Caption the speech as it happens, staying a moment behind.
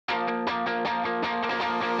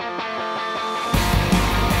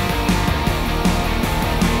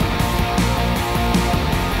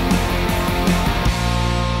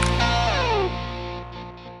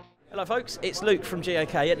Hello folks, it's Luke from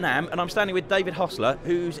GOK at NAMM, and I'm standing with David Hosler,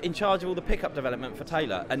 who's in charge of all the pickup development for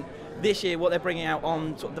Taylor. And this year what they're bringing out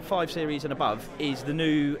on sort of the 5 Series and above is the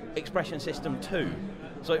new Expression System 2.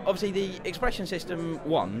 So obviously the Expression System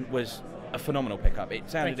 1 was a phenomenal pickup. It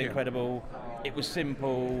sounded incredible, it was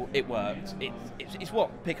simple, it worked. It's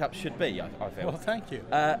what pickups should be, I feel. Well, thank you.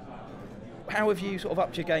 How have you sort of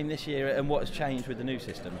upped your game this year, and what has changed with the new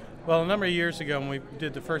system? Well, a number of years ago when we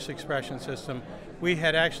did the first Expression System, we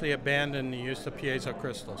had actually abandoned the use of piezo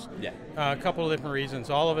crystals. Yeah. A couple of different reasons.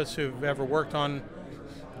 All of us who've ever worked on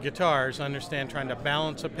guitars understand trying to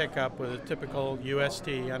balance a pickup with a typical UST,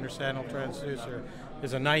 understandable transducer,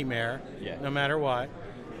 is a nightmare, no matter what.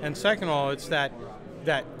 And second of all, it's that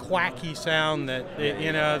quacky sound that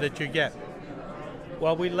that you get.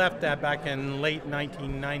 Well, we left that back in late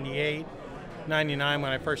 1998, 99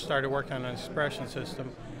 when I first started working on an Expression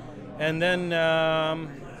System. And then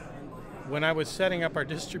when I was setting up our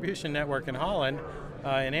distribution network in Holland,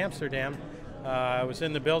 in Amsterdam, I was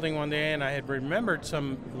in the building one day and I had remembered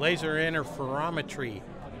some laser interferometry.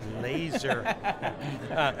 Laser.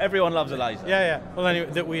 Everyone loves a laser. Yeah. Well,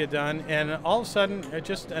 anyway, that we had done, and all of a sudden,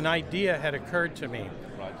 just an idea had occurred to me.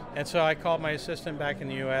 Right. And so I called my assistant back in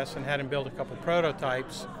the U.S. and had him build a couple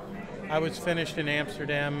prototypes. I was finished in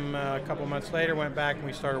Amsterdam a couple months later, went back and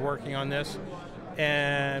we started working on this,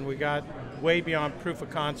 and we got way beyond proof of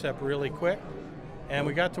concept really quick, and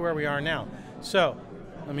we got to where we are now. So,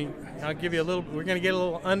 I'll give you a little, we're going to get a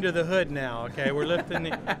little under the hood now, okay? We're lifting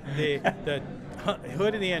the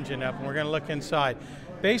hood of the engine up, and we're going to look inside.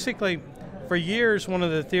 Basically, for years, one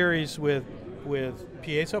of the theories with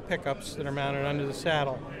piezo pickups that are mounted under the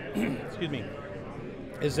saddle, excuse me,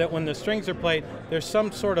 is that when the strings are played, there's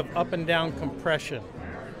some sort of up and down compression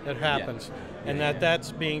that happens, and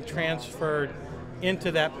that's being transferred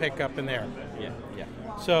into that pickup in there. Yeah.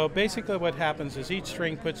 So basically what happens is each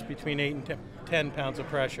string puts between 8 and 10 pounds of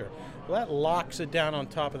pressure. Well, that locks it down on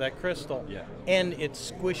top of that crystal, and it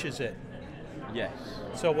squishes it. Yes.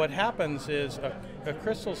 So what happens is a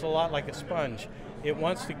crystal's a lot like a sponge. It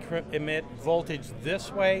wants to emit voltage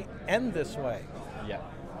this way and this way. Yeah.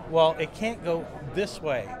 Well, it can't go this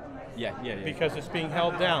way. Yeah. Because it's being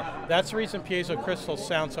held down. That's the reason piezo crystals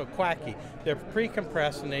sound so quacky. They're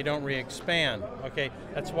pre-compressed and they don't re-expand. Okay,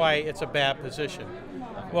 that's why it's a bad position.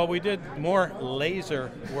 Well, we did more laser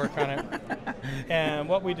work on it, and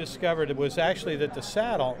what we discovered was actually that the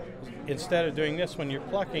saddle, instead of doing this when you're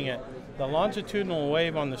plucking it, the longitudinal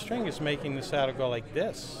wave on the string is making the saddle go like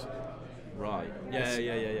this. Right.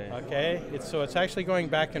 Yeah. Okay. So it's actually going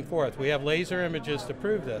back and forth. We have laser images to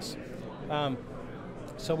prove this.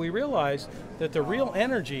 So we realized that the real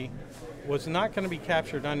energy was not going to be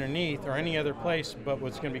captured underneath or any other place, but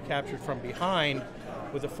was going to be captured from behind,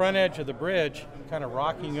 with the front edge of the bridge kind of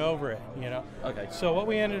rocking over it. Okay. So what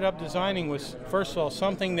we ended up designing was, first of all,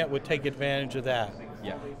 something that would take advantage of that.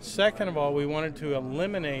 Yeah. Second of all, we wanted to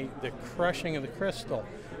eliminate the crushing of the crystal.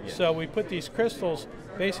 Yeah. So we put these crystals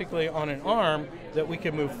basically on an arm that we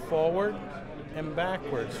can move forward and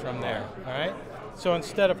backwards from there, all right? So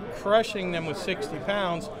instead of crushing them with 60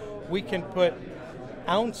 pounds, we can put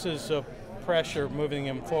ounces of pressure moving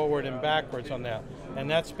them forward and backwards on that. And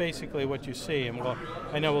that's basically what you see. And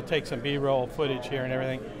I know we'll take some B-roll footage here and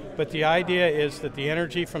everything, but the idea is that the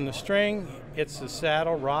energy from the string hits the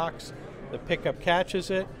saddle, rocks, the pickup catches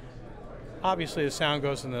it. Obviously the sound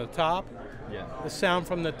goes into the top. Yeah. The sound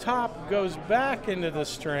from the top goes back into the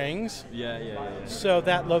strings. Yeah. So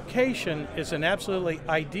that location is an absolutely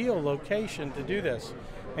ideal location to do this.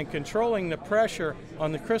 And controlling the pressure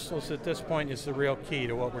on the crystals at this point is the real key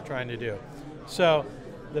to what we're trying to do. So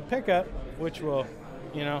the pickup, which will,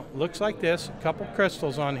 looks like this, a couple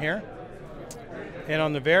crystals on here. And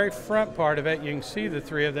on the very front part of it, you can see the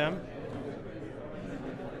 3 of them.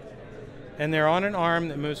 And they're on an arm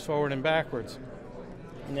that moves forward and backwards.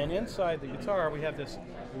 And then inside the guitar, we have this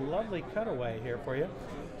lovely cutaway here for you.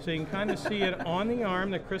 So you can kind of see it on the arm,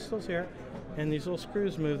 the crystals here, and these little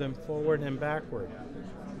screws move them forward and backward.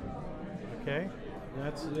 Okay?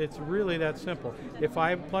 It's really that simple. If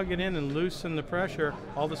I plug it in and loosen the pressure,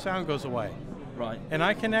 all the sound goes away. Right. And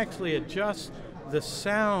I can actually adjust the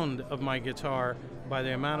sound of my guitar by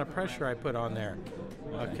the amount of pressure I put on there.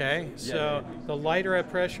 Okay? So the lighter I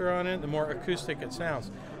pressure on it, the more acoustic it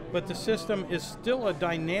sounds. But the system is still a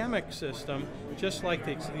dynamic system, just like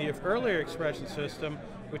the earlier Expression System,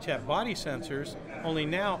 which had body sensors, only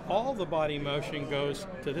now all the body motion goes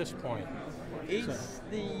to this point. Is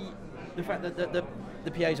the fact that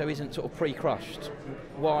the piezo isn't sort of pre-crushed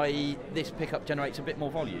why this pickup generates a bit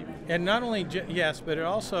more volume? And not only, yes, but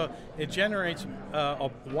it generates a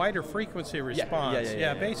wider frequency response.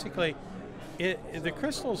 Yeah. Basically, The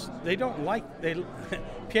crystals, they don't like,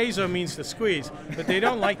 piezo means to squeeze, but they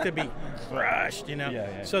don't like to be crushed, you know.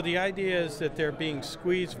 Yeah. So the idea is that they're being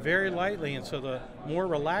squeezed very lightly, and so the more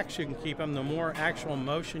relaxed you can keep them, the more actual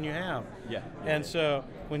motion you have. Yeah. And so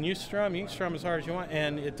when you can strum as hard as you want,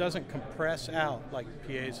 and it doesn't compress out like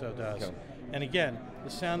piezo does. Cool. And again,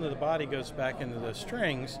 the sound of the body goes back into the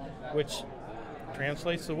strings, which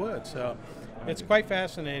translates the wood. So it's quite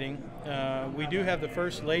fascinating. We do have the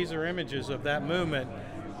first laser images of that movement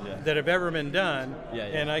that have ever been done,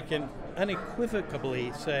 and I can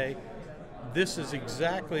unequivocally say this is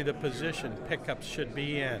exactly the position pickups should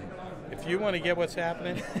be in. If you want to get what's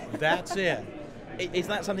happening, that's it. Is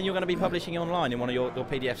that something you're going to be publishing online in one of your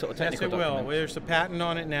PDF sort of technical documents? Yes, it will. There's a patent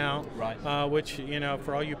on it now, right. Which, you know,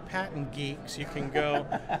 for all you patent geeks, you can go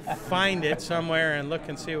find it somewhere and look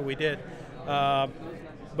and see what we did.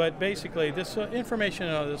 But basically, this information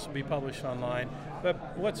on this will be published online.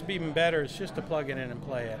 But what's even better is just to plug it in and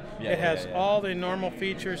play it. It has all the normal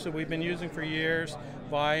features that we've been using for years,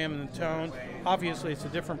 volume and tone. Obviously, it's a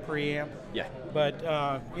different preamp. Yeah. But,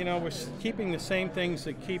 you know, we're keeping the same things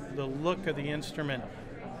that keep the look of the instrument,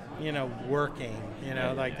 you know, working, you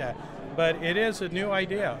know, like that. But it is a new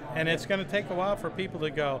idea, and it's going to take a while for people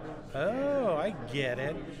to go, oh, I get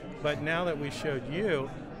it. But now that we showed you,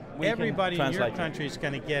 everybody in your country is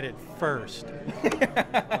going to get it first.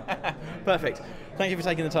 Perfect. Thank you for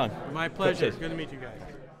taking the time. My pleasure. Good to meet you guys.